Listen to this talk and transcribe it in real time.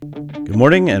Good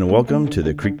morning and welcome to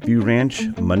the Creekview Ranch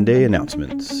Monday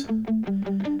announcements.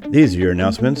 These are your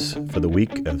announcements for the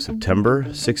week of September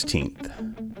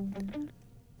 16th.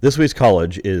 This week's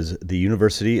college is the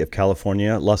University of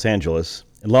California, Los Angeles,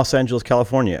 in Los Angeles,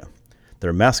 California.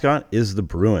 Their mascot is the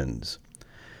Bruins.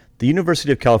 The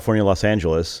University of California, Los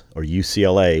Angeles, or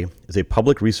UCLA, is a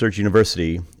public research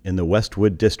university in the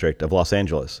Westwood District of Los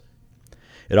Angeles.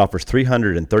 It offers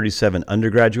 337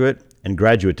 undergraduate and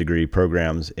graduate degree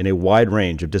programs in a wide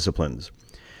range of disciplines.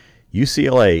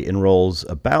 UCLA enrolls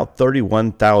about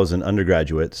 31,000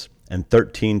 undergraduates and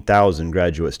 13,000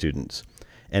 graduate students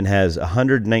and has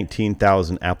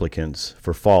 119,000 applicants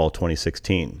for fall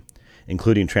 2016,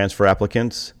 including transfer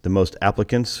applicants, the most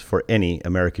applicants for any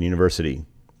American university.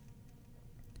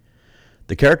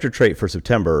 The character trait for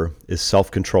September is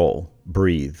self-control,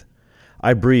 breathe.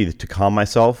 I breathe to calm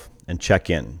myself and check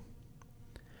in.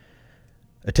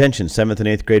 Attention 7th and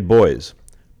 8th grade boys.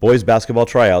 Boys basketball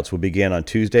tryouts will begin on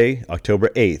Tuesday, October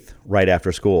 8th, right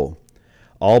after school.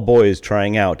 All boys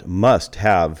trying out must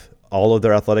have all of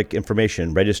their athletic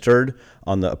information registered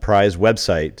on the Apprise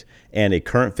website and a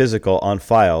current physical on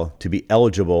file to be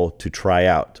eligible to try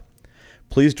out.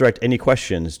 Please direct any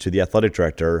questions to the athletic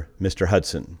director, Mr.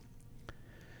 Hudson.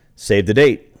 Save the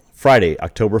date. Friday,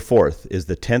 October 4th is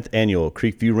the 10th annual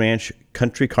Creekview Ranch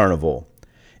Country Carnival.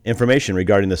 Information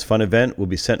regarding this fun event will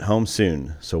be sent home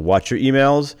soon, so watch your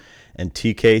emails and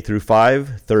TK through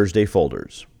 5 Thursday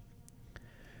folders.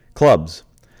 Clubs.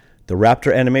 The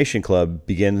Raptor Animation Club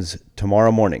begins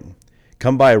tomorrow morning.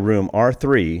 Come by room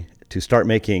R3 to start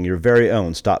making your very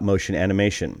own stop-motion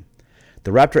animation.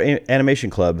 The Raptor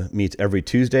Animation Club meets every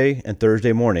Tuesday and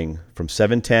Thursday morning from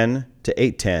 7:10 to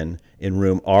 8:10 in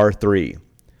room R3.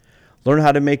 Learn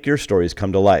how to make your stories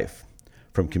come to life.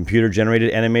 From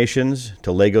computer-generated animations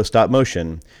to Lego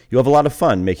stop-motion, you'll have a lot of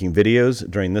fun making videos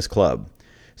during this club.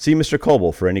 See Mr.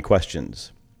 Coble for any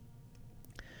questions.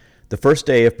 The first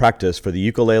day of practice for the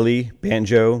ukulele,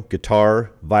 banjo,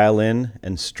 guitar, violin,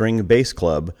 and string bass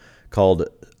club, called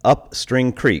Up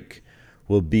String Creek,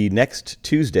 will be next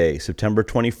Tuesday, September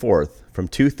 24th, from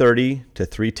 2:30 to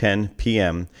 3:10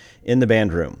 p.m. in the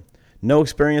band room. No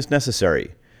experience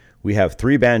necessary. We have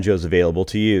 3 banjos available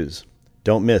to use.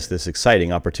 Don't miss this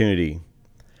exciting opportunity.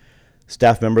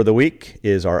 Staff member of the week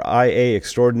is our IA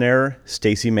extraordinaire,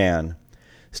 Stacy Mann.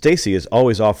 Stacy is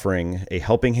always offering a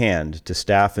helping hand to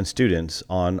staff and students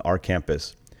on our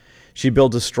campus. She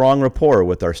builds a strong rapport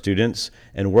with our students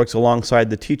and works alongside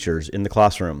the teachers in the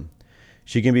classroom.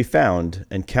 She can be found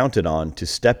and counted on to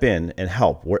step in and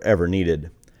help wherever needed.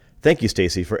 Thank you,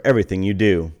 Stacy, for everything you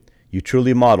do. You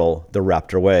truly model the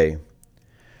Raptor way.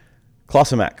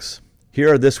 Classamax.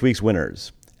 Here are this week's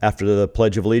winners. After the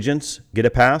Pledge of Allegiance, get a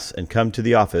pass and come to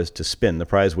the office to spin the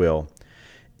prize wheel.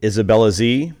 Isabella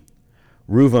Z,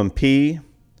 Ruvam P,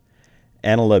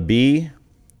 Anila B,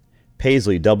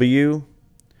 Paisley W,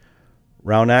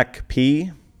 Raunak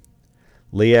P,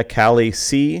 Leah Callie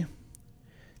C,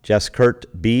 Jeskurt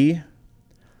B,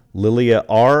 Lilia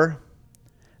R,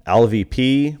 Alvi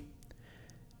P,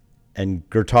 and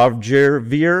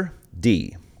Gertavjir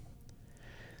D.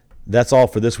 That's all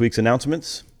for this week's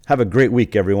announcements. Have a great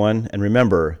week, everyone, and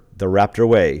remember the Raptor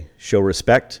way. Show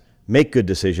respect, make good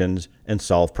decisions, and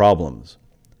solve problems.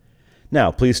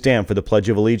 Now, please stand for the Pledge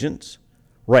of Allegiance.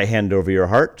 Right hand over your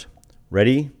heart.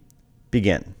 Ready?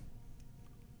 Begin.